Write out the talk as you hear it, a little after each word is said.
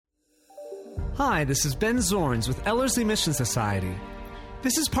Hi, this is Ben Zorns with Ellerslie Mission Society.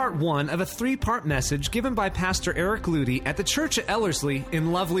 This is part one of a three-part message given by Pastor Eric Ludy at the Church at Ellerslie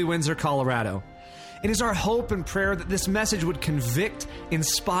in lovely Windsor, Colorado. It is our hope and prayer that this message would convict,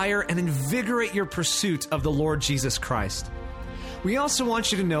 inspire, and invigorate your pursuit of the Lord Jesus Christ. We also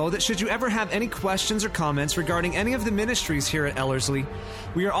want you to know that should you ever have any questions or comments regarding any of the ministries here at Ellerslie,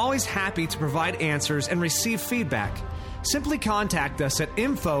 we are always happy to provide answers and receive feedback. Simply contact us at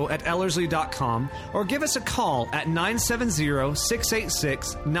info@ellerslie.com or give us a call at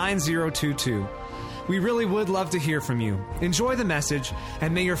 970-686-9022. We really would love to hear from you. Enjoy the message,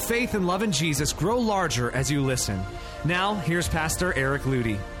 and may your faith and love in Jesus grow larger as you listen. Now, here's Pastor Eric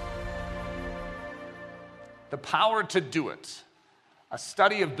Ludy. The Power to Do It, a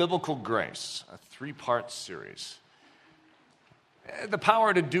study of biblical grace, a three-part series. The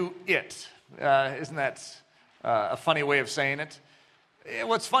power to do it. Isn't that a funny way of saying it?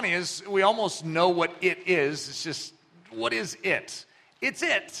 What's funny is we almost know what it is. It's just, what is it? It's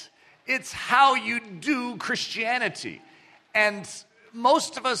it. It's how you do Christianity. And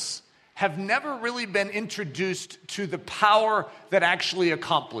most of us have never really been introduced to the power that actually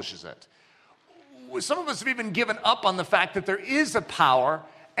accomplishes it. Some of us have even given up on the fact that there is a power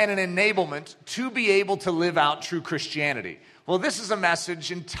and an enablement to be able to live out true Christianity. Well, this is a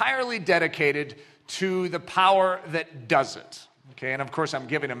message entirely dedicated to the power that does it. Okay, and of course I'm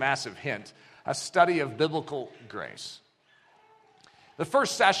giving a massive hint, a study of biblical grace. The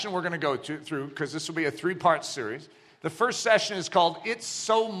first session we're going to go through, because this will be a three-part series, the first session is called It's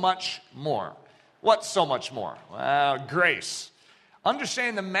So Much More. What's so much more? Grace.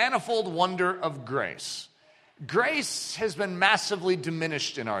 Understanding the manifold wonder of grace. Grace has been massively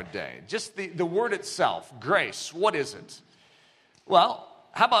diminished in our day. Just the word itself, grace, what is it? Well,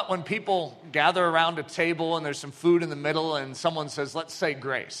 how about when people gather around a table and there's some food in the middle and someone says, let's say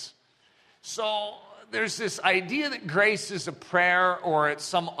grace. So there's this idea that grace is a prayer or it's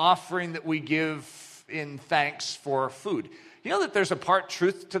some offering that we give in thanks for food. You know that there's a part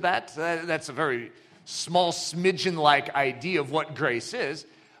truth to that? That's a very small smidgen-like idea of what grace is.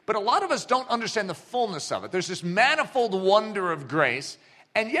 But a lot of us don't understand the fullness of it. There's this manifold wonder of grace,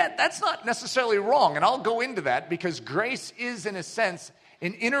 and yet that's not necessarily wrong. And I'll go into that because grace is, in a sense,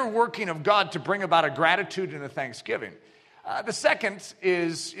 an inner working of God to bring about a gratitude and a thanksgiving. The second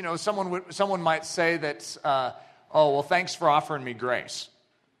is, someone might say that, thanks for offering me grace.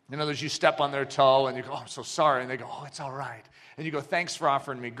 In other words, you step on their toe and you go, oh, I'm so sorry. And they go, oh, it's all right. And you go, thanks for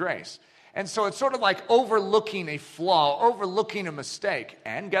offering me grace. And so it's sort of like overlooking a flaw, overlooking a mistake.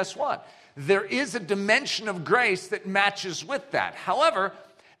 And guess what? There is a dimension of grace that matches with that. However,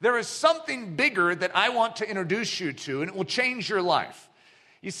 there is something bigger that I want to introduce you to, and it will change your life.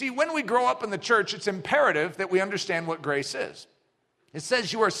 You see, when we grow up in the church, it's imperative that we understand what grace is. It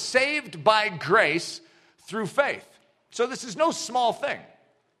says you are saved by grace through faith. So this is no small thing.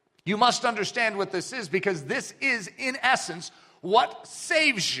 You must understand what this is because this is, in essence, what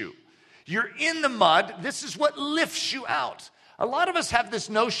saves you. You're in the mud. This is what lifts you out. A lot of us have this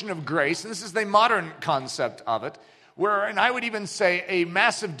notion of grace, and this is the modern concept of it, and I would even say a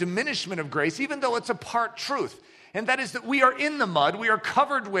massive diminishment of grace, even though it's a part truth. And that is that we are in the mud, we are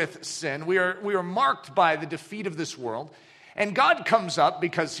covered with sin, we are marked by the defeat of this world. And God comes up,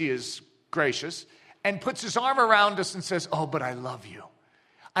 because he is gracious, and puts his arm around us and says, oh, but I love you.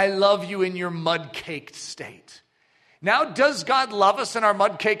 I love you in your mud-caked state. Now, does God love us in our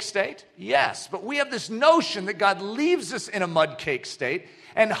mud-caked state? Yes, but we have this notion that God leaves us in a mud-caked state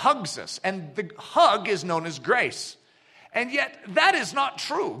and hugs us. And the hug is known as grace. And yet, that is not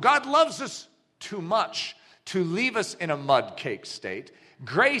true. God loves us too much to leave us in a mud-caked state.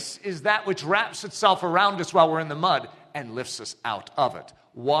 Grace is that which wraps itself around us while we're in the mud and lifts us out of it,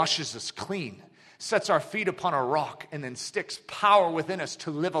 washes us clean, sets our feet upon a rock, and then sticks power within us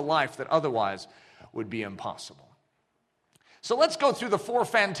to live a life that otherwise would be impossible. So let's go through the four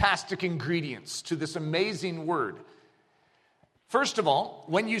fantastic ingredients to this amazing word. First of all,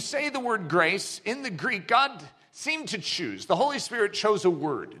 when you say the word grace, in the Greek, God seemed to choose. The Holy Spirit chose a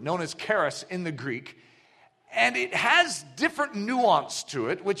word known as charis in the Greek. And it has different nuance to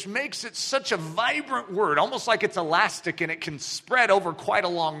it, which makes it such a vibrant word, almost like it's elastic and it can spread over quite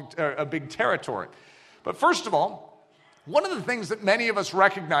a big territory. But first of all, one of the things that many of us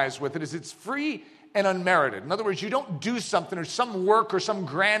recognize with it is it's free and unmerited. In other words, you don't do something or some work or some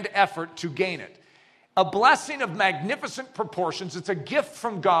grand effort to gain it. A blessing of magnificent proportions. It's a gift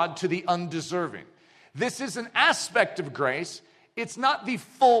from God to the undeserving. This is an aspect of grace. It's not the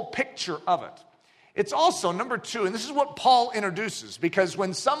full picture of it. It's also, number two, and this is what Paul introduces, because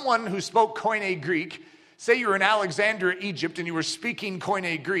when someone who spoke Koine Greek, say you're in Alexandria, Egypt, and you were speaking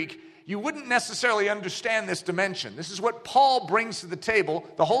Koine Greek, you wouldn't necessarily understand this dimension. This is what Paul brings to the table.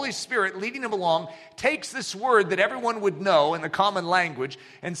 The Holy Spirit, leading him along, takes this word that everyone would know in the common language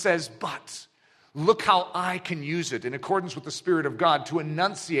and says, but look how I can use it in accordance with the Spirit of God to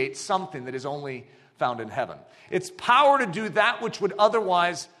enunciate something that is only found in heaven. It's power to do that which would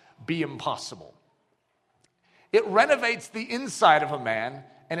otherwise be impossible. It renovates the inside of a man,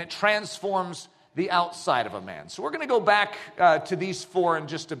 and it transforms the outside of a man. So we're going to go back to these four in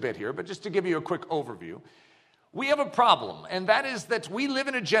just a bit here, but just to give you a quick overview. We have a problem, and that is that we live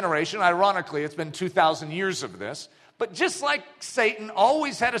in a generation, ironically, it's been 2,000 years of this, but just like Satan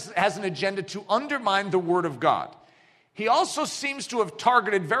always has an agenda to undermine the Word of God, he also seems to have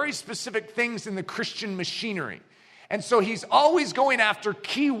targeted very specific things in the Christian machinery. And so he's always going after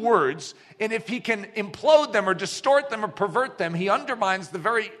key words, and if he can implode them or distort them or pervert them, he undermines the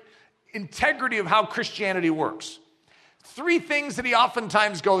very integrity of how Christianity works. Three things that he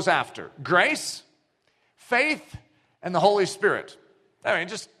oftentimes goes after: grace, faith, and the Holy Spirit. I mean,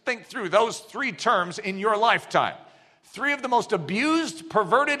 just think through those three terms in your lifetime. Three of the most abused,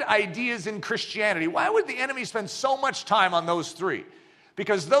 perverted ideas in Christianity. Why would the enemy spend so much time on those three?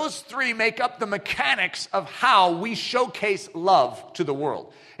 Because those three make up the mechanics of how we showcase love to the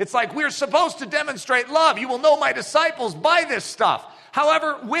world. It's like we're supposed to demonstrate love. You will know my disciples by this stuff.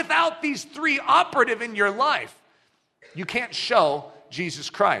 However, without these three operative in your life, you can't show Jesus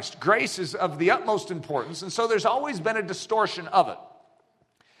Christ. Grace is of the utmost importance, and so there's always been a distortion of it.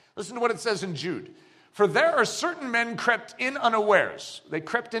 Listen to what it says in Jude. For there are certain men crept in unawares. They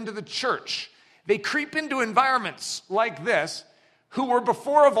crept into the church. They creep into environments like this, who were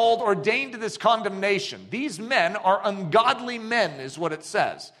before of old ordained to this condemnation. These men are ungodly men, is what it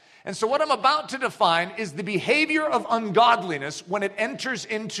says. And so what I'm about to define is the behavior of ungodliness when it enters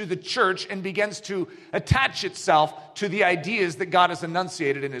into the church and begins to attach itself to the ideas that God has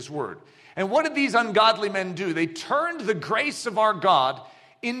enunciated in his word. And what did these ungodly men do? They turned the grace of our God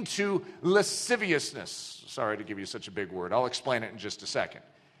into lasciviousness. Sorry to give you such a big word. I'll explain it in just a second.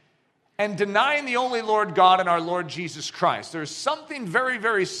 And denying the only Lord God and our Lord Jesus Christ. There's something very,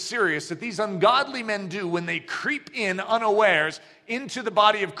 very serious that these ungodly men do when they creep in unawares into the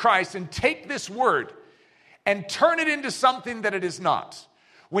body of Christ and take this word and turn it into something that it is not.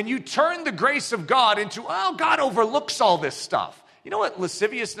 When you turn the grace of God into, oh, God overlooks all this stuff. You know what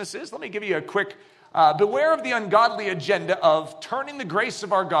lasciviousness is? Let me give you a quick, beware of the ungodly agenda of turning the grace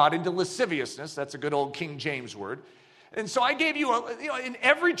of our God into lasciviousness. That's a good old King James word. And so I gave you, in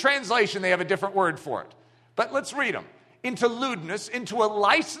every translation, they have a different word for it. But let's read them. Into lewdness, into a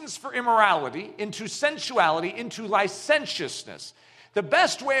license for immorality, into sensuality, into licentiousness. The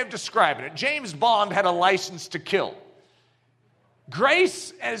best way of describing it, James Bond had a license to kill.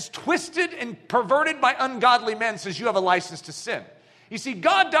 Grace, as twisted and perverted by ungodly men, says you have a license to sin. You see,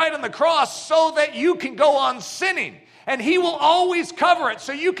 God died on the cross so that you can go on sinning. And he will always cover it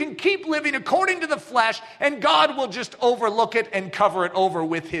so you can keep living according to the flesh, and God will just overlook it and cover it over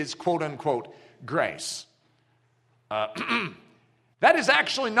with his quote-unquote grace. That is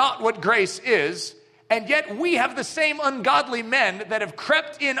actually not what grace is, and yet we have the same ungodly men that have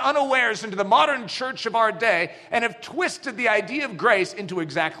crept in unawares into the modern church of our day and have twisted the idea of grace into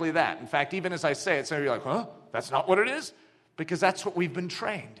exactly that. In fact, even as I say it, some of you are like, huh? That's not what it is? Because that's what we've been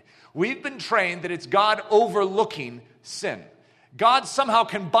trained. We've been trained that it's God overlooking sin. God somehow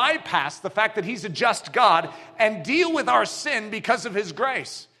can bypass the fact that he's a just God and deal with our sin because of his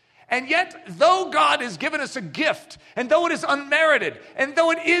grace. And yet, though God has given us a gift, and though it is unmerited, and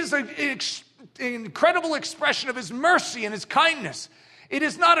though it is an incredible expression of his mercy and his kindness, it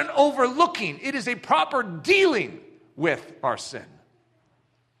is not an overlooking. It is a proper dealing with our sin.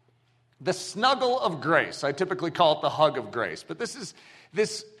 The snuggle of grace. I typically call it the hug of grace. But this is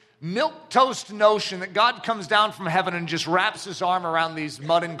this milquetoast notion that God comes down from heaven and just wraps his arm around these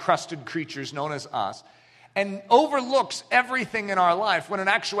mud-encrusted creatures known as us and overlooks everything in our life, when in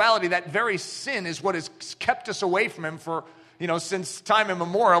actuality that very sin is what has kept us away from him for, since time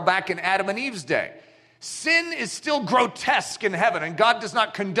immemorial, back in Adam and Eve's day. Sin is still grotesque in heaven, and God does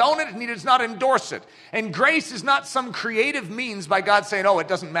not condone it, and he does not endorse it. And grace is not some creative means by God saying, oh, it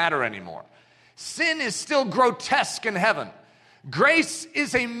doesn't matter anymore. Sin is still grotesque in heaven. Grace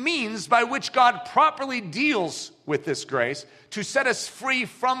is a means by which God properly deals with this grace to set us free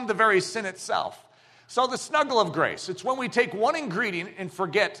from the very sin itself. So the snuggle of grace, it's when we take one ingredient and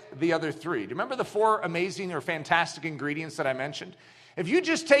forget the other three. Do you remember the four amazing or fantastic ingredients that I mentioned? If you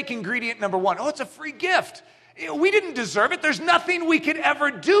just take ingredient number one, oh, it's a free gift. We didn't deserve it. There's nothing we could ever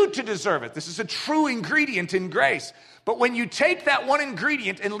do to deserve it. This is a true ingredient in grace. But when you take that one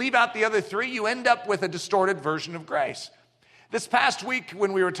ingredient and leave out the other three, you end up with a distorted version of grace. This past week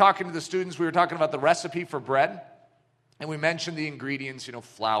when we were talking to the students, we were talking about the recipe for bread. And we mentioned the ingredients,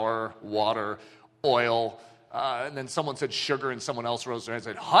 flour, water, oil, and then someone said sugar, and someone else rose their hand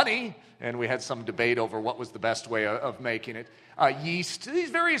and said honey, and we had some debate over what was the best way of making it. Yeast, these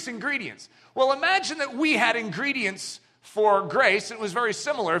various ingredients. Well, imagine that we had ingredients for grace, and it was very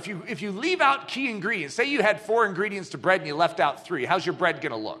similar. If you leave out key ingredients, say you had 4 ingredients to bread and you left out 3, how's your bread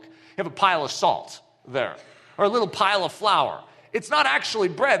going to look? You have a pile of salt there, or a little pile of flour. It's not actually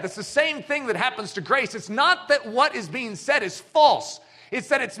bread. That's the same thing that happens to grace. It's not that what is being said is false. It's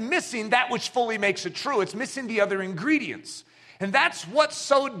that it's missing that which fully makes it true. It's missing the other ingredients. And that's what's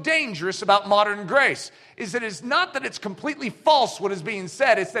so dangerous about modern grace, is that it's not that it's completely false what is being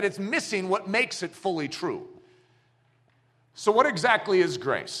said, it's that it's missing what makes it fully true. So what exactly is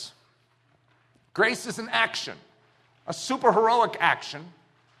grace? Grace is an action, a superheroic action,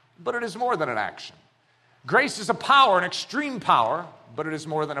 but it is more than an action. Grace is a power, an extreme power, but it is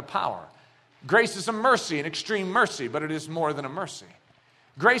more than a power. Grace is a mercy, an extreme mercy, but it is more than a mercy.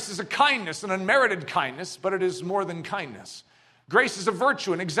 Grace is a kindness, an unmerited kindness, but it is more than kindness. Grace is a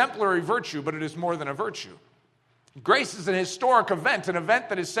virtue, an exemplary virtue, but it is more than a virtue. Grace is an historic event, an event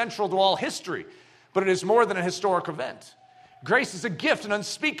that is central to all history, but it is more than a historic event. Grace is a gift, an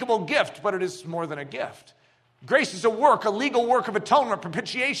unspeakable gift, but it is more than a gift. Grace is a work, a legal work of atonement,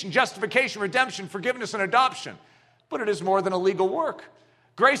 propitiation, justification, redemption, forgiveness, and adoption, but it is more than a legal work.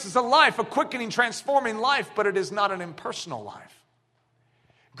 Grace is a life, a quickening, transforming life, but it is not an impersonal life.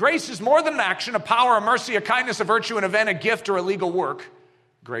 Grace is more than an action, a power, a mercy, a kindness, a virtue, an event, a gift, or a legal work.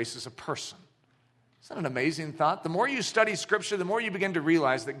 Grace is a person. Isn't that an amazing thought? The more you study Scripture, the more you begin to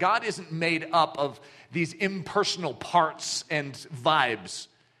realize that God isn't made up of these impersonal parts and vibes.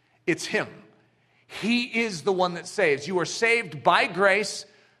 It's Him. He is the one that saves. You are saved by grace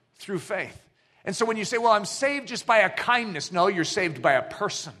through faith. And so when you say, well, I'm saved just by a kindness, no, you're saved by a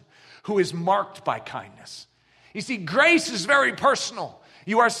person who is marked by kindness. You see, grace is very personal.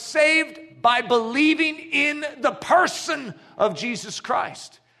 You are saved by believing in the person of Jesus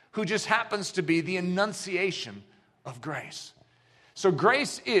Christ, who just happens to be the enunciation of grace. So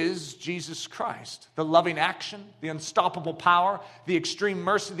grace is Jesus Christ, the loving action, the unstoppable power, the extreme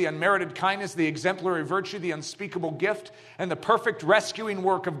mercy, the unmerited kindness, the exemplary virtue, the unspeakable gift, and the perfect rescuing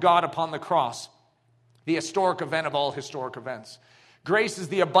work of God upon the cross, the historic event of all historic events. Grace is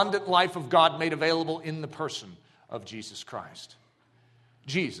the abundant life of God made available in the person of Jesus Christ.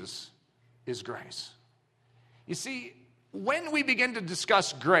 Jesus is grace. You see, when we begin to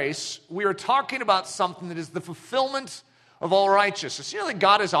discuss grace, we are talking about something that is the fulfillment of all righteousness. You know that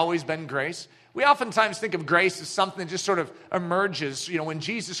God has always been grace? We oftentimes think of grace as something that just sort of emerges, when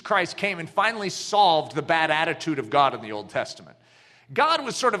Jesus Christ came and finally solved the bad attitude of God in the Old Testament. God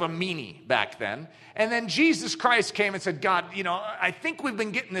was sort of a meanie back then. And then Jesus Christ came and said, God, I think we've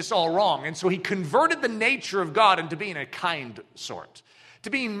been getting this all wrong. And so He converted the nature of God into being a kind sort, to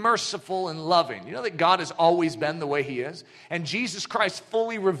being merciful and loving. You know that God has always been the way He is? And Jesus Christ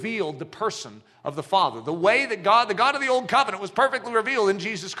fully revealed the person of the Father. The way that God, the God of the Old Covenant, was perfectly revealed in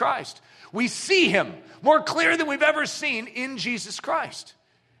Jesus Christ. We see Him more clear than we've ever seen in Jesus Christ.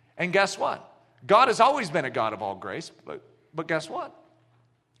 And guess what? God has always been a God of all grace, but guess what?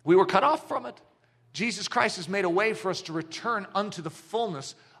 We were cut off from it. Jesus Christ has made a way for us to return unto the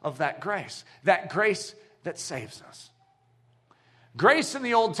fullness of that grace that saves us. Grace in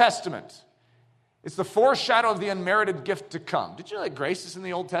the Old Testament, it's the foreshadow of the unmerited gift to come. Did you know that grace is in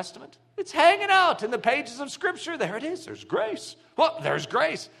the Old Testament? It's hanging out in the pages of Scripture. There it is. There's grace. Well, there's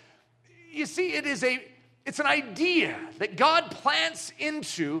grace. You see, it's an idea that God plants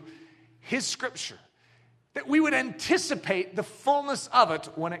into His Scripture, that we would anticipate the fullness of it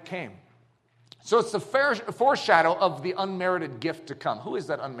when it came. So it's the foreshadow of the unmerited gift to come. Who is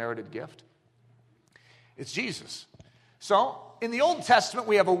that unmerited gift? It's Jesus. So, in the Old Testament,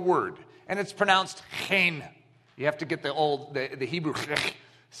 we have a word, and it's pronounced chen. You have to get the Hebrew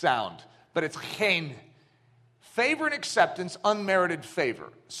sound, but it's chen. Favor and acceptance, unmerited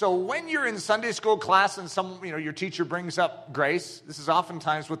favor. So when you're in Sunday school class and your teacher brings up grace, this is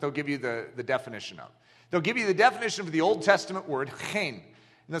oftentimes what they'll give you the definition of. They'll give you the definition of the Old Testament word chen, and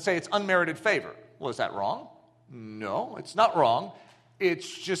they'll say it's unmerited favor. Well, is that wrong? No, it's not wrong. It's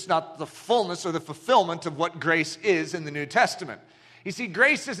just not the fullness or the fulfillment of what grace is in the New Testament. You see,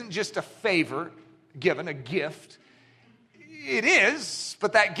 grace isn't just a favor given, a gift. It is,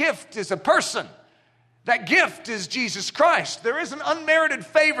 but that gift is a person. That gift is Jesus Christ. There is an unmerited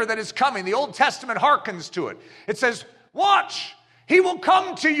favor that is coming. The Old Testament hearkens to it. It says, watch, He will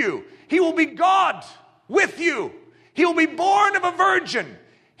come to you. He will be God with you. He will be born of a virgin.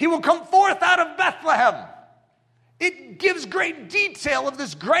 He will come forth out of Bethlehem. it gives great detail of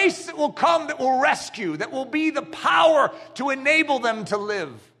this grace that will come, that will rescue, that will be the power to enable them to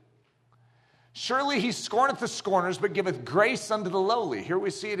live. Surely he scorneth the scorners, but giveth grace unto the lowly. Here we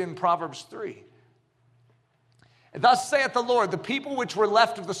see it in Proverbs 3. Thus saith the Lord, the people which were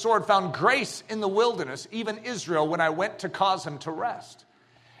left of the sword found grace in the wilderness, even Israel, when I went to cause him to rest.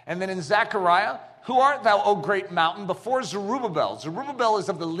 And then in Zechariah, who art thou, O great mountain, before Zerubbabel? Zerubbabel is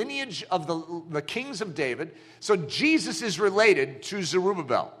of the lineage of the kings of David. So Jesus is related to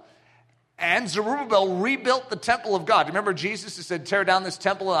Zerubbabel. And Zerubbabel rebuilt the temple of God. Remember Jesus who said, tear down this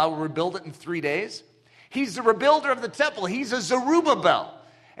temple and I will rebuild it in 3 days? He's the rebuilder of the temple. He's a Zerubbabel.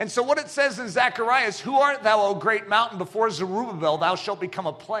 And so what it says in Zechariah is, who art thou, O great mountain, before Zerubbabel? Thou shalt become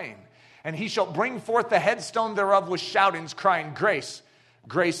a plain. And he shall bring forth the headstone thereof with shoutings, crying, grace,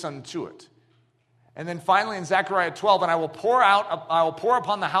 grace unto it. And then finally in Zechariah 12, and I will pour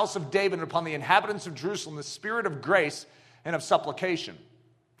upon the house of David and upon the inhabitants of Jerusalem the spirit of grace and of supplication.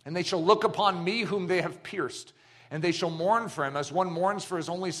 And they shall look upon me whom they have pierced, and they shall mourn for him as one mourns for his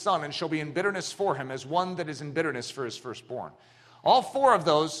only son, and shall be in bitterness for him as one that is in bitterness for his firstborn. All four of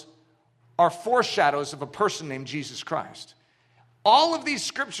those are foreshadows of a person named Jesus Christ. All of these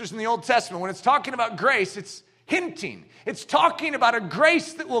scriptures in the Old Testament, when it's talking about grace, it's hinting. It's talking about a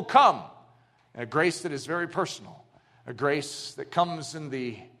grace that will come, a grace that is very personal, a grace that comes in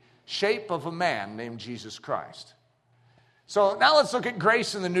the shape of a man named Jesus Christ. So now let's look at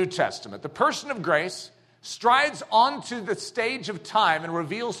grace in the New Testament. The person of grace strides onto the stage of time and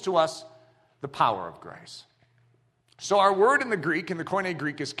reveals to us the power of grace. So our word in the Greek, in the Koine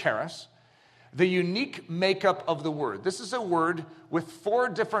Greek, is charis, the unique makeup of the word. This is a word with 4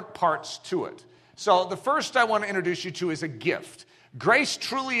 different parts to it. So the first I want to introduce you to is a gift. Grace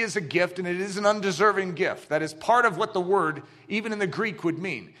truly is a gift, and it is an undeserving gift. That is part of what the word, even in the Greek, would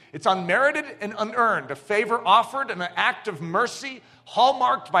mean. It's unmerited and unearned, a favor offered, and an act of mercy,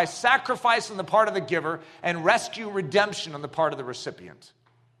 hallmarked by sacrifice on the part of the giver and rescue, redemption on the part of the recipient.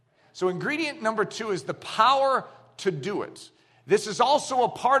 So ingredient number 2 is the power to do it. This is also a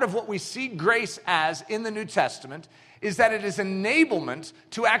part of what we see grace as in the New Testament, is that it is enablement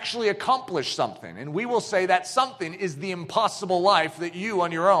to actually accomplish something. And we will say that something is the impossible life that you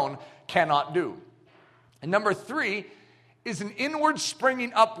on your own cannot do. And number 3 is an inward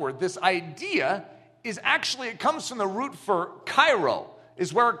springing upward. This idea is actually, it comes from the root for kairo,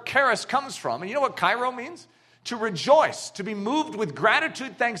 is where charis comes from. And you know what kairo means? To rejoice, to be moved with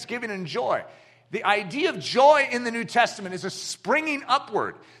gratitude, thanksgiving, and joy. The idea of joy in the New Testament is a springing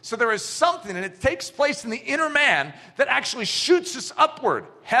upward. So there is something, and it takes place in the inner man, that actually shoots us upward.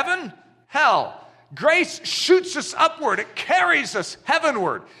 Heaven, hell. Grace shoots us upward. It carries us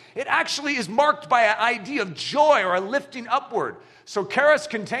heavenward. It actually is marked by an idea of joy or a lifting upward. So charis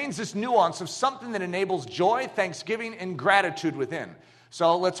contains this nuance of something that enables joy, thanksgiving, and gratitude within.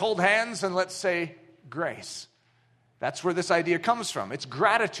 So let's hold hands and let's say grace. That's where this idea comes from. It's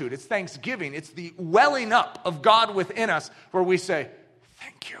gratitude. It's thanksgiving. It's the welling up of God within us where we say,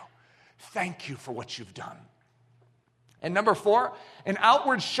 thank you. Thank you for what you've done. And number 4, an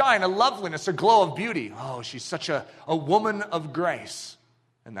outward shine, a loveliness, a glow of beauty. Oh, she's such a woman of grace.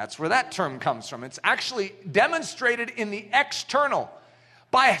 And that's where that term comes from. It's actually demonstrated in the external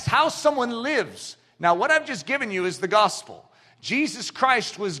by how someone lives. Now, what I've just given you is the gospel. Jesus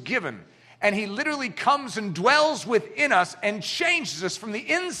Christ was given. And he literally comes and dwells within us and changes us from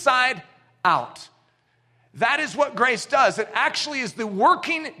the inside out. That is what grace does. It actually is the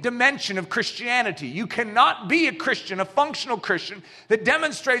working dimension of Christianity. You cannot be a Christian, a functional Christian, that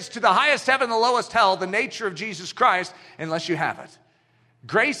demonstrates to the highest heaven, the lowest hell, the nature of Jesus Christ, unless you have it.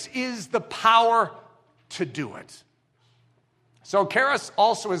 Grace is the power to do it. So charis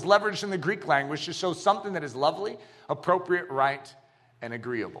also is leveraged in the Greek language to show something that is lovely, appropriate, right, and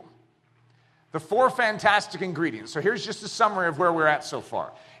agreeable. The 4 fantastic ingredients. So here's just a summary of where we're at so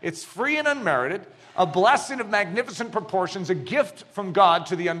far. It's free and unmerited, a blessing of magnificent proportions, a gift from God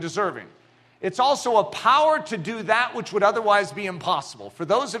to the undeserving. It's also a power to do that which would otherwise be impossible. For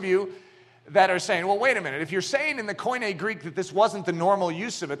those of you that are saying, well, wait a minute, if you're saying in the Koine Greek that this wasn't the normal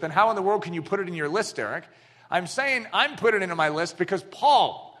use of it, then how in the world can you put it in your list, Eric? I'm saying I'm putting it in my list because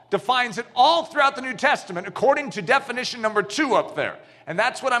Paul defines it all throughout the New Testament according to definition number 2 up there. And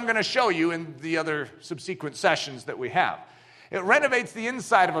that's what I'm going to show you in the other subsequent sessions that we have. It renovates the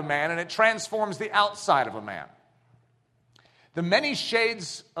inside of a man and it transforms the outside of a man. The many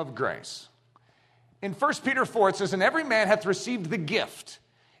shades of grace. In 1 Peter 4, it says, and every man hath received the gift.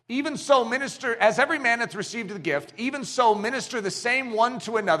 Even so minister, as every man hath received the gift, even so minister the same one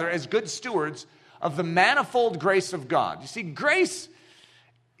to another as good stewards of the manifold grace of God. You see, grace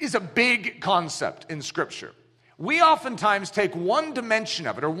is a big concept in Scripture. we oftentimes take one dimension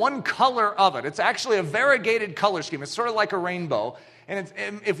of it or one color of it. It's actually a variegated color scheme. It's sort of like a rainbow. And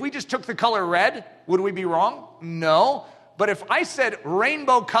if we just took the color red, would we be wrong? No. But if I said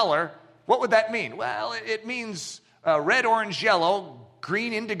rainbow color, what would that mean? Well, it means red, orange, yellow,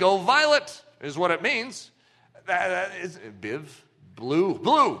 green, indigo, violet is what it means. That is Biv, blue,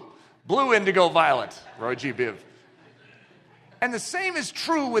 indigo, violet, Roy G. Biv. And the same is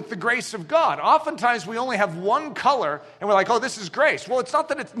true with the grace of God. Oftentimes we only have one color and we're like, oh, this is grace. Well, it's not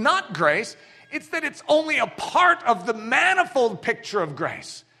that it's not grace. It's that it's only a part of the manifold picture of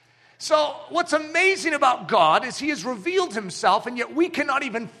grace. So what's amazing about God is he has revealed himself, and yet we cannot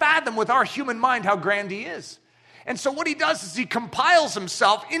even fathom with our human mind how grand he is. And so what he does is he compiles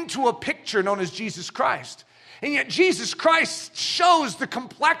himself into a picture known as Jesus Christ. And yet Jesus Christ shows the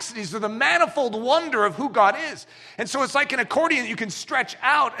complexities of the manifold wonder of who God is. And so it's like an accordion that you can stretch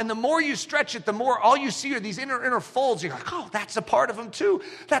out, and the more you stretch it, the more all you see are these inner folds. You're like, oh, that's a part of him too.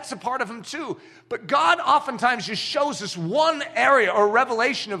 That's a part of him too. But God oftentimes just shows us one area or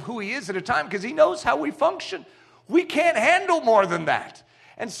revelation of who he is at a time because he knows how we function. We can't handle more than that.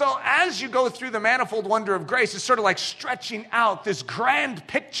 And so as you go through the manifold wonder of grace, it's sort of like stretching out this grand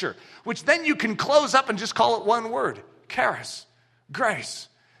picture, which then you can close up and just call it one word, charis, grace.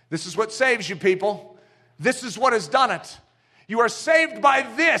 This is what saves you, people. This is what has done it. You are saved by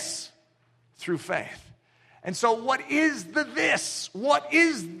this through faith. And so what is the this? What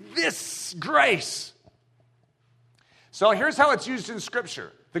is this grace? So here's how it's used in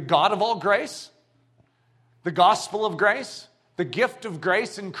Scripture. The God of all grace, the gospel of grace, the gift of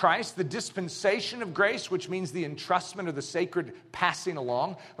grace in Christ, the dispensation of grace, which means the entrustment or the sacred passing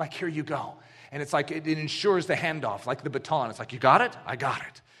along. Like, here you go. And it's like it ensures the handoff, like the baton. It's like, you got it? I got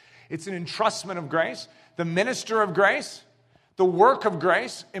it. It's an entrustment of grace, the minister of grace, the work of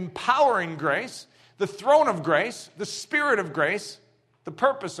grace, empowering grace, the throne of grace, the spirit of grace, the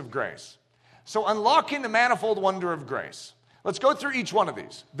purpose of grace. So unlocking the manifold wonder of grace. Let's go through each one of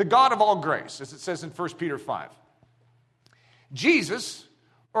these. The God of all grace, as it says in 1 Peter 5. Jesus,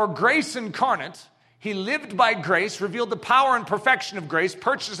 or grace incarnate, he lived by grace, revealed the power and perfection of grace,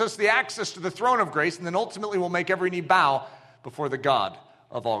 purchased us the access to the throne of grace, and then ultimately will make every knee bow before the God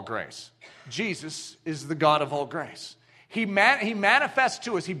of all grace. Jesus is the God of all grace. He manifests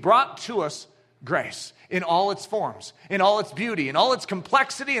to us, he brought to us grace in all its forms, in all its beauty, in all its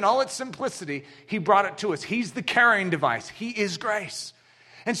complexity, in all its simplicity. He brought it to us. He's the carrying device. He is grace.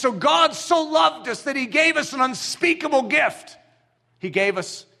 And so God so loved us that he gave us an unspeakable gift. He gave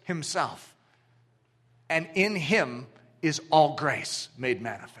us himself. And in him is all grace made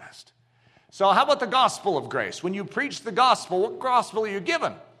manifest. So how about the gospel of grace? When you preach the gospel, what gospel are you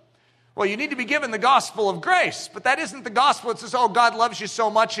given? Well, you need to be given the gospel of grace, but that isn't the gospel. It says, oh, God loves you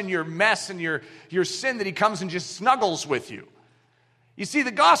so much in your mess and your sin that he comes and just snuggles with you. You see, the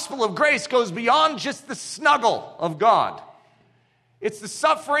gospel of grace goes beyond just the snuggle of God. It's the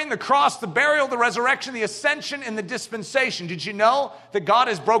suffering, the cross, the burial, the resurrection, the ascension, and the dispensation. Did you know that God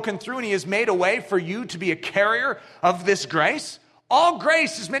has broken through and he has made a way for you to be a carrier of this grace? All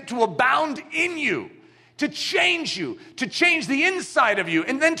grace is meant to abound in you, to change the inside of you,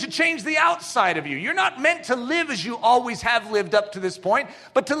 and then to change the outside of you. You're not meant to live as you always have lived up to this point,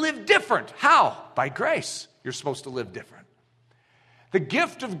 but to live different. How? By grace. You're supposed to live different. The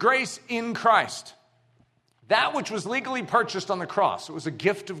gift of grace in Christ. That which was legally purchased on the cross, it was a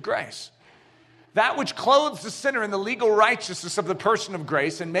gift of grace. That which clothes the sinner in the legal righteousness of the person of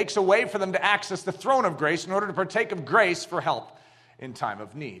grace and makes a way for them to access the throne of grace in order to partake of grace for help in time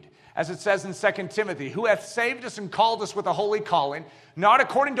of need. As it says in 2 Timothy, who hath saved us and called us with a holy calling, not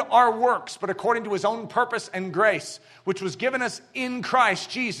according to our works, but according to his own purpose and grace, which was given us in Christ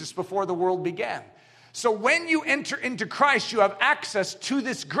Jesus before the world began. So when you enter into Christ, you have access to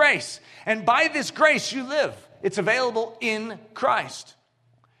this grace. And by this grace you live. It's available in Christ.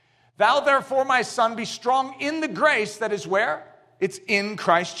 Thou therefore, my son, be strong in the grace that is where? It's in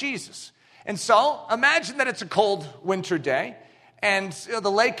Christ Jesus. And so imagine that it's a cold winter day. And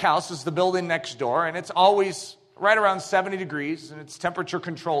the lake house is the building next door. And it's always right around 70 degrees. And it's temperature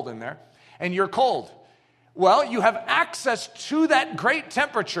controlled in there. And you're cold. Well, you have access to that great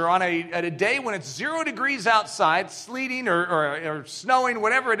temperature at a day when it's 0 degrees outside, sleeting or snowing,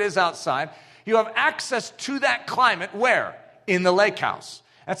 whatever it is outside. You have access to that climate where? In the lake house.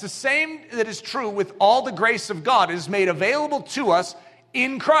 That's the same that is true with all the grace of God. It is made available to us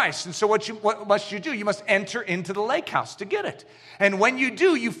in Christ. And so what must you do? You must enter into the lake house to get it. And when you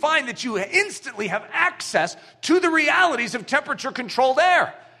do, you find that you instantly have access to the realities of temperature-controlled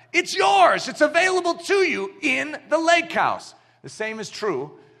air. It's yours. It's available to you in the lake house. The same is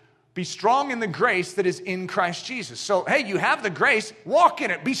true Be strong in the grace that is in Christ Jesus. So, hey, you have the grace. Walk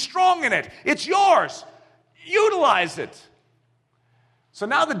in it. Be strong in it. It's yours. Utilize it. So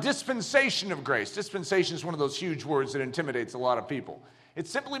now the dispensation of grace. Dispensation is one of those huge words that intimidates a lot of people. It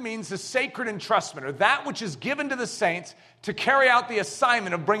simply means the sacred entrustment, or that which is given to the saints to carry out the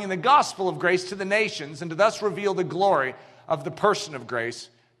assignment of bringing the gospel of grace to the nations and to thus reveal the glory of the person of grace,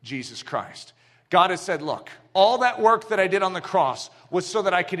 Jesus Christ. God has said, look, all that work that I did on the cross was so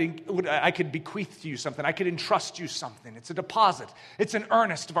that I could bequeath to you something. I could entrust you something. It's a deposit. It's an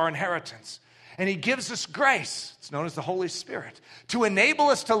earnest of our inheritance. And he gives us grace, it's known as the Holy Spirit, to enable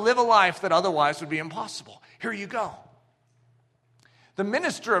us to live a life that otherwise would be impossible. Here you go. The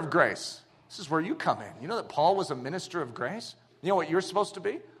minister of grace, this is where you come in. You know that Paul was a minister of grace? You know what you're supposed to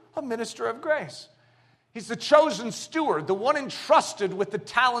be? A minister of grace. He's the chosen steward, the one entrusted with the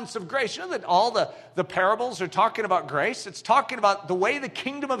talents of grace. You know that all the parables are talking about grace? It's talking about the way the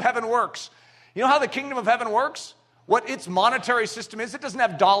kingdom of heaven works. You know how the kingdom of heaven works? What its monetary system is? It doesn't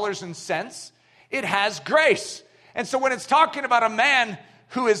have dollars and cents. It has grace. And so when it's talking about a man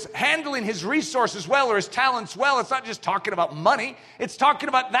who is handling his resources well or his talents well, it's not just talking about money. It's talking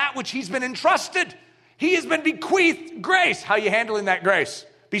about that which he's been entrusted. He has been bequeathed grace. How are you handling that grace?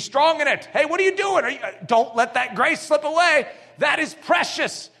 Be strong in it. Hey, what are you doing? Don't let that grace slip away. That is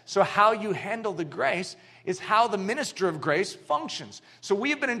precious. So how you handle the grace is how the minister of grace functions. So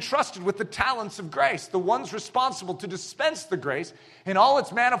we have been entrusted with the talents of grace, the ones responsible to dispense the grace in all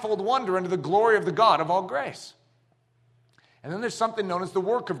its manifold wonder unto the glory of the God of all grace. And then there's something known as the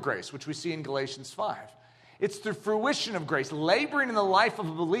work of grace, which we see in Galatians 5. It's the fruition of grace, laboring in the life of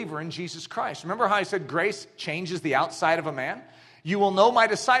a believer in Jesus Christ. Remember how I said grace changes the outside of a man? You will know my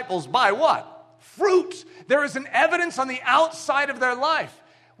disciples by what? Fruit. There is an evidence on the outside of their life.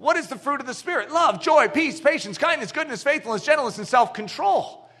 What is the fruit of the Spirit? Love, joy, peace, patience, kindness, goodness, faithfulness, gentleness, and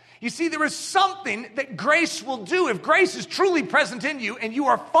self-control. You see, there is something that grace will do. If grace is truly present in you and you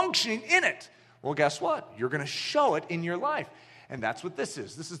are functioning in it, well, guess what? You're going to show it in your life. And that's what this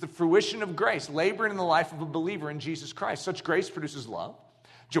is. This is the fruition of grace, laboring in the life of a believer in Jesus Christ. Such grace produces love,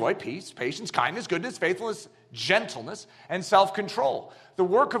 joy, peace, patience, kindness, goodness, faithfulness, gentleness, and self-control. The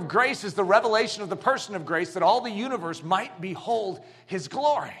work of grace is the revelation of the person of grace that all the universe might behold his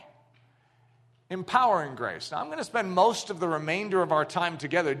glory. Empowering grace. Now, I'm going to spend most of the remainder of our time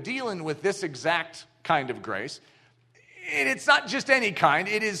together dealing with this exact kind of grace. And it's not just any kind.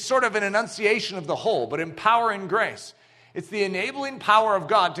 It is sort of an enunciation of the whole, but empowering grace. It's the enabling power of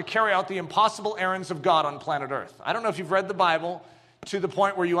God to carry out the impossible errands of God on planet Earth. I don't know if you've read the Bible to the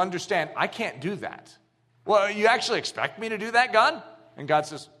point where you understand, I can't do that. Well, you actually expect me to do that, God? And God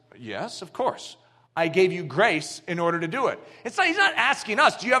says, yes, of course. I gave you grace in order to do it. He's not asking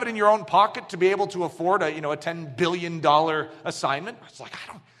us, do you have it in your own pocket to be able to afford a $10 billion assignment? It's like,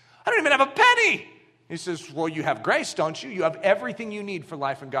 I don't even have a penny. He says, well, you have grace, don't you? You have everything you need for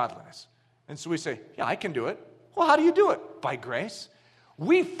life and godliness. And so we say, yeah, I can do it. Well, how do you do it? By grace.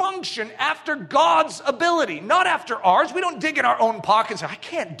 We function after God's ability, not after ours. We don't dig in our own pocket and say, I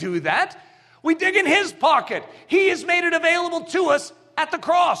can't do that. We dig in his pocket. He has made it available to us at the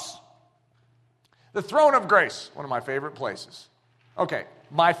cross. The throne of grace, one of my favorite places. Okay,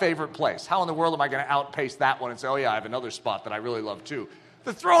 my favorite place. How in the world am I going to outpace that one and say, oh yeah, I have another spot that I really love too?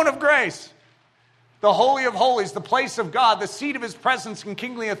 The throne of grace. The Holy of Holies, the place of God, the seat of his presence and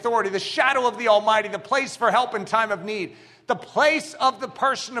kingly authority, the shadow of the Almighty, the place for help in time of need, the place of the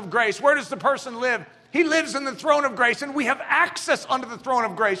person of grace. Where does the person live? He lives in the throne of grace, and we have access unto the throne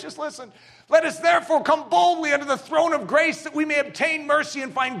of grace. Just listen. Let us therefore come boldly unto the throne of grace that we may obtain mercy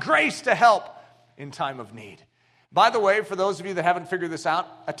and find grace to help in time of need. By the way, for those of you that haven't figured this out,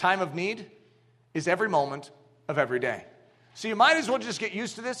 a time of need is every moment of every day. So you might as well just get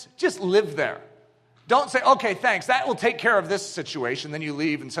used to this. Just live there. Don't say, okay, thanks, that will take care of this situation. Then you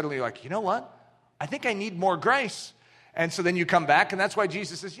leave and suddenly you're like, you know what? I think I need more grace. And so then you come back, and that's why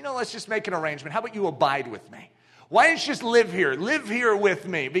Jesus says, let's just make an arrangement. How about you abide with me? Why don't you just live here? Live here with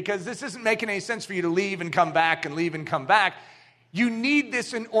me, because this isn't making any sense for you to leave and come back and leave and come back. You need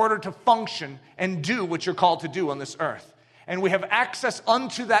this in order to function and do what you're called to do on this earth. And we have access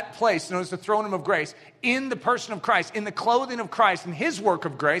unto that place known as the throne room of grace in the person of Christ, in the clothing of Christ, and his work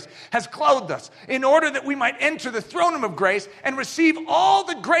of grace has clothed us in order that we might enter the throne room of grace and receive all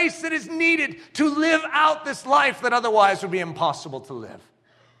the grace that is needed to live out this life that otherwise would be impossible to live.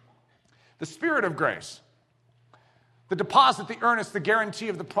 The Spirit of grace, the deposit, the earnest, the guarantee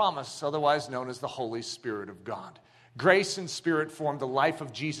of the promise, otherwise known as the Holy Spirit of God. Grace and Spirit form the life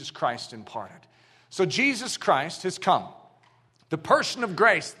of Jesus Christ imparted. So Jesus Christ has come. The person of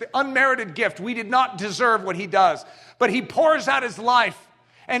grace, the unmerited gift. We did not deserve what he does, but he pours out his life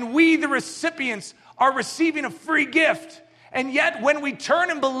And we, the recipients, are receiving a free gift. And yet, when we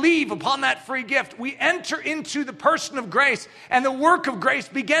turn and believe upon that free gift, we enter into the person of grace, and the work of grace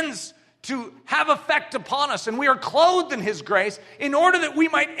begins to have effect upon us. And we are clothed in His grace in order that we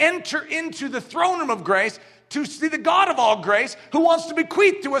might enter into the throne room of grace to see the God of all grace, who wants to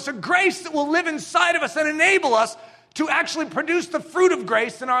bequeath to us a grace that will live inside of us and enable us to actually produce the fruit of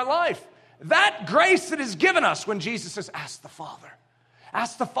grace in our life. That grace that is given us when Jesus says, ask the Father.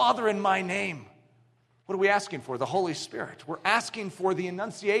 Ask the Father in my name. What are we asking for? The Holy Spirit. We're asking for the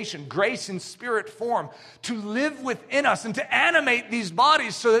annunciation, grace in spirit form, to live within us and to animate these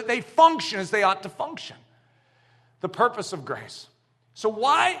bodies so that they function as they ought to function. The purpose of grace. So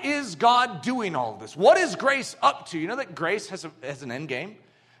why is God doing all of this? What is grace up to? You know that grace has an end game?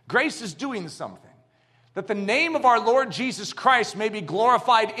 Grace is doing something. That the name of our Lord Jesus Christ may be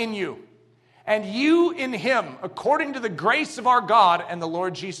glorified in you, and you in Him, according to the grace of our God and the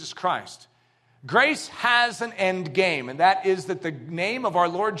Lord Jesus Christ. Grace has an end game, and that is that the name of our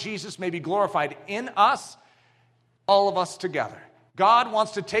Lord Jesus may be glorified in us, all of us together. God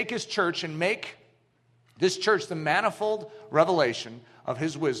wants to take His church and make this church the manifold revelation of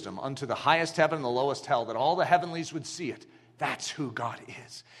His wisdom unto the highest heaven and the lowest hell, that all the heavenlies would see it. That's who God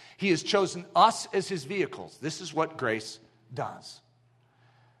is. He has chosen us as His vehicles. This is what grace does.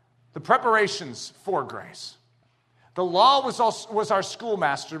 The preparations for grace. The law was our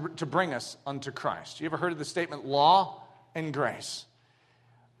schoolmaster to bring us unto Christ. You ever heard of the statement, law and grace?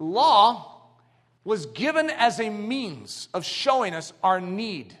 Law was given as a means of showing us our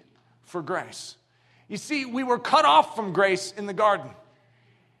need for grace. You see, we were cut off from grace in the garden.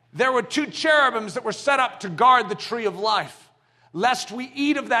 There were 2 cherubims that were set up to guard the tree of life, lest we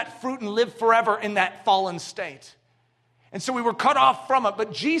eat of that fruit and live forever in that fallen state. And so we were cut off from it,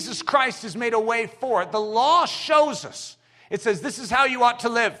 but Jesus Christ has made a way for it. The law shows us. It says, this is how you ought to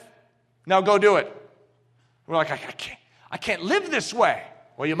live. Now go do it. We're like, I can't live this way.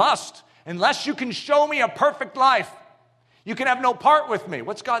 Well, you must. Unless you can show me a perfect life, you can have no part with me.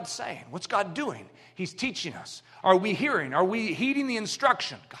 What's God saying? What's God doing? He's teaching us. Are we hearing? Are we heeding the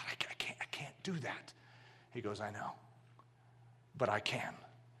instruction? God, I can't do that. He goes, I know. But I can.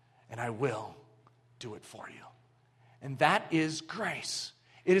 And I will do it for you. And that is grace.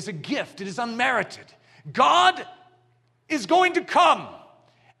 It is a gift. It is unmerited. God is going to come,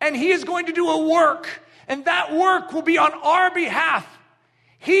 and He is going to do a work, and that work will be on our behalf.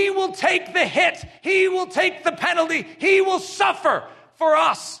 He will take the hit. He will take the penalty. He will suffer for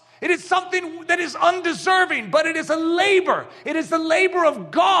us. It is something that is undeserving, but it is a labor. It is the labor of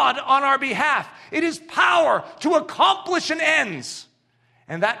God on our behalf. It is power to accomplish an ends.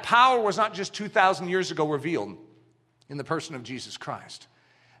 And that power was not just 2,000 years ago revealed in the person of Jesus Christ.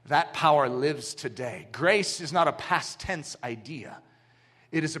 That power lives today. Grace is not a past tense idea.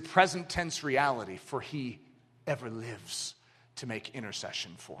 It is a present tense reality, for He ever lives to make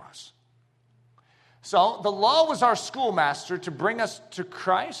intercession for us. So the law was our schoolmaster to bring us to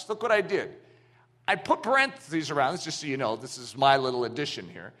Christ. Look what I did. I put parentheses around this just so you know. This is my little addition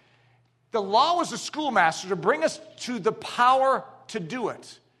here. The law was a schoolmaster to bring us to the power to do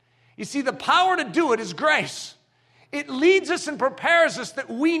it. You see, the power to do it is grace. It leads us and prepares us that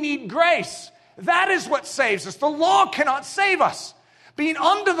we need grace. That is what saves us. The law cannot save us. Being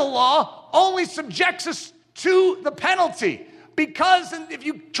under the law only subjects us to the penalty. Because if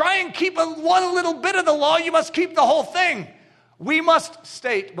you try and keep one little bit of the law, you must keep the whole thing. We must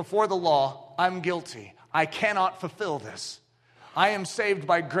state before the law, I'm guilty. I cannot fulfill this. I am saved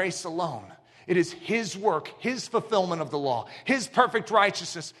by grace alone. It is His work, His fulfillment of the law, His perfect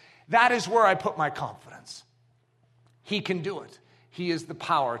righteousness. That is where I put my confidence. He can do it. He is the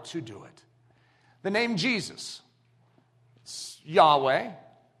power to do it. The name Jesus, it's Yahweh,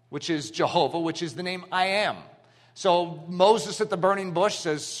 which is Jehovah, which is the name I am. So Moses at the burning bush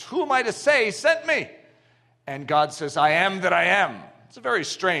says, who am I to say sent me? And God says, I am that I am. It's a very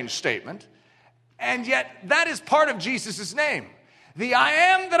strange statement. And yet that is part of Jesus' name. The I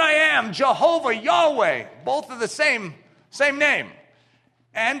am that I am, Jehovah, Yahweh, both are the same name.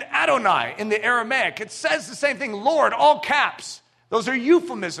 And Adonai in the Aramaic, it says the same thing, Lord, all caps. Those are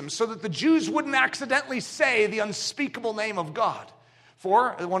euphemisms so that the Jews wouldn't accidentally say the unspeakable name of God.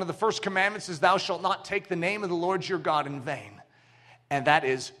 For one of the first commandments is, thou shalt not take the name of the Lord your God in vain. And that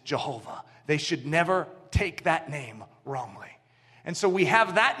is Jehovah. They should never take that name wrongly. And so we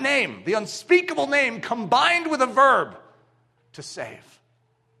have that name, the unspeakable name, combined with a verb to save.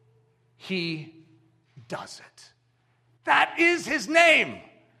 He does it. That is His name.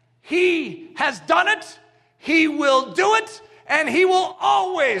 He has done it. He will do it. And He will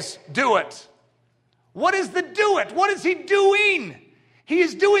always do it. What is the do it? What is He doing? He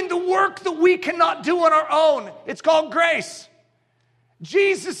is doing the work that we cannot do on our own. It's called grace.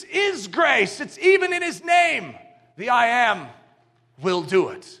 Jesus is grace. It's even in his name. The I am will do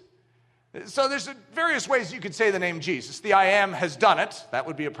it. So there's various ways you could say the name Jesus. The I am has done it. That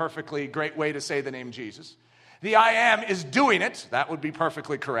would be a perfectly great way to say the name Jesus. The I am is doing it. That would be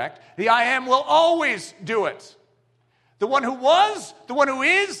perfectly correct. The I am will always do it. The one who was, the one who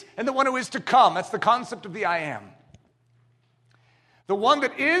is, and the one who is to come. That's the concept of the I am. The one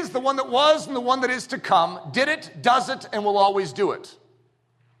that is, the one that was, and the one that is to come did it, does it, and will always do it.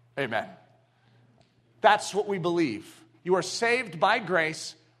 Amen. That's what we believe. You are saved by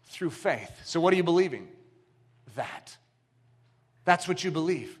grace through faith. So what are you believing? That. That's what you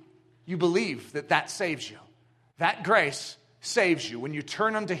believe. You believe that that saves you. That grace saves you when you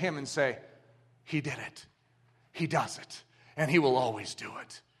turn unto him and say, he did it. He does it. And he will always do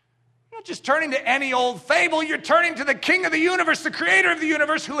it. You're not just turning to any old fable. You're turning to the King of the universe, the creator of the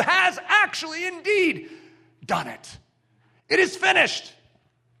universe, who has actually indeed done it. It is finished.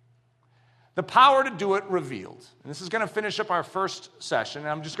 The power to do it revealed. And this is going to finish up our first session, and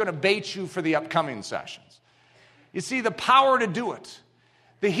I'm just going to bait you for the upcoming sessions. You see, the power to do it.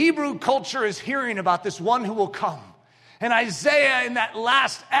 The Hebrew culture is hearing about this one who will come. And Isaiah, in that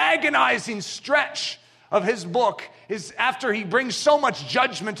last agonizing stretch of his book, is after he brings so much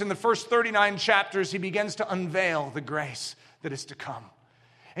judgment in the first 39 chapters, he begins to unveil the grace that is to come.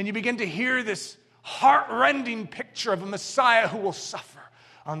 And you begin to hear this heart-rending picture of a Messiah who will suffer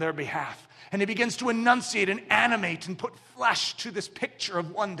on their behalf. And he begins to enunciate and animate and put flesh to this picture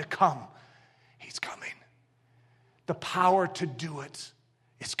of one to come. He's coming. The power to do it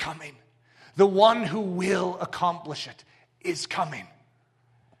is coming. The one who will accomplish it is coming.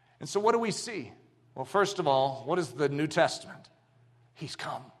 And so what do we see? Well, first of all, what is the New Testament? He's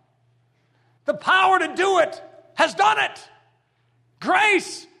come. The power to do it has done it.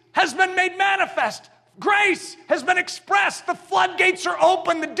 Grace has been made manifest. Grace has been expressed. The floodgates are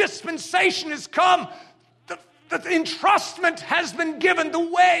open. The dispensation has come. The entrustment has been given. The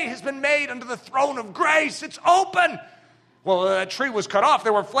way has been made unto the throne of grace. It's open. Well, that tree was cut off.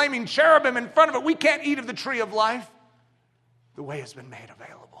 There were flaming cherubim in front of it. We can't eat of the tree of life. The way has been made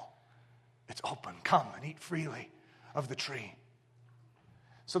available. It's open. Come and eat freely of the tree.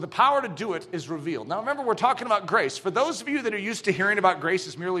 So the power to do it is revealed. Now remember, we're talking about grace. For those of you that are used to hearing about grace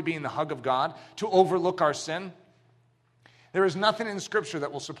as merely being the hug of God to overlook our sin, there is nothing in Scripture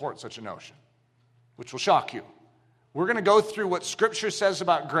that will support such a notion, which will shock you. We're going to go through what Scripture says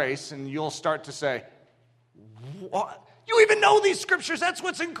about grace, and you'll start to say, what? You even know these Scriptures? That's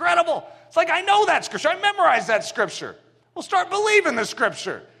what's incredible. It's like, I know that Scripture. I memorized that Scripture. We'll start believing the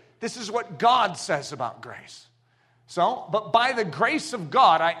Scripture. This is what God says about grace. So, but by the grace of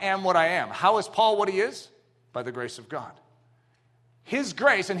God, I am what I am. How is Paul what he is? By the grace of God. His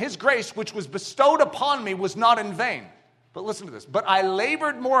grace, and his grace which was bestowed upon me was not in vain. But listen to this. But I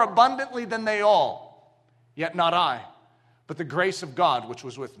labored more abundantly than they all, yet not I, but the grace of God which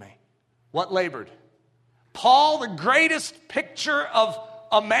was with me. What labored? Paul, the greatest picture of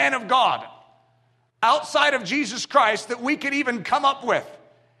a man of God outside of Jesus Christ that we could even come up with.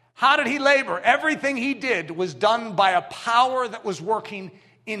 How did he labor? Everything he did was done by a power that was working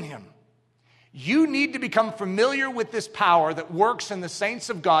in him. You need to become familiar with this power that works in the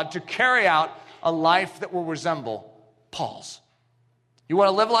saints of God to carry out a life that will resemble Paul's. You want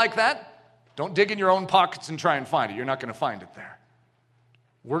to live like that? Don't dig in your own pockets and try and find it. You're not going to find it there.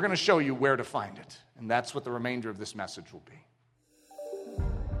 We're going to show you where to find it. And that's what the remainder of this message will be.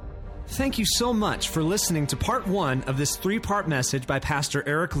 Thank you so much for listening to part 1 of this 3-part message by Pastor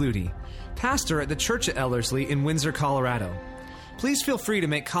Eric Ludy, pastor at the Church at Ellerslie in Windsor, Colorado. Please feel free to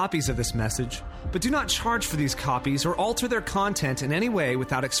make copies of this message, but do not charge for these copies or alter their content in any way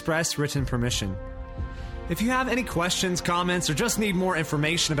without express written permission. If you have any questions, comments, or just need more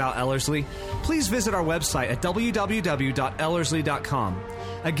information about Ellerslie, please visit our website at www.ellerslie.com.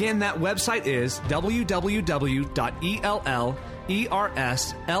 Again, that website is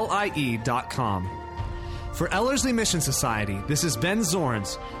www.ellerslie.com. For Ellerslie Mission Society, this is Ben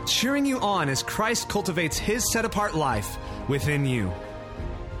Zorns, cheering you on as Christ cultivates his set-apart life within you.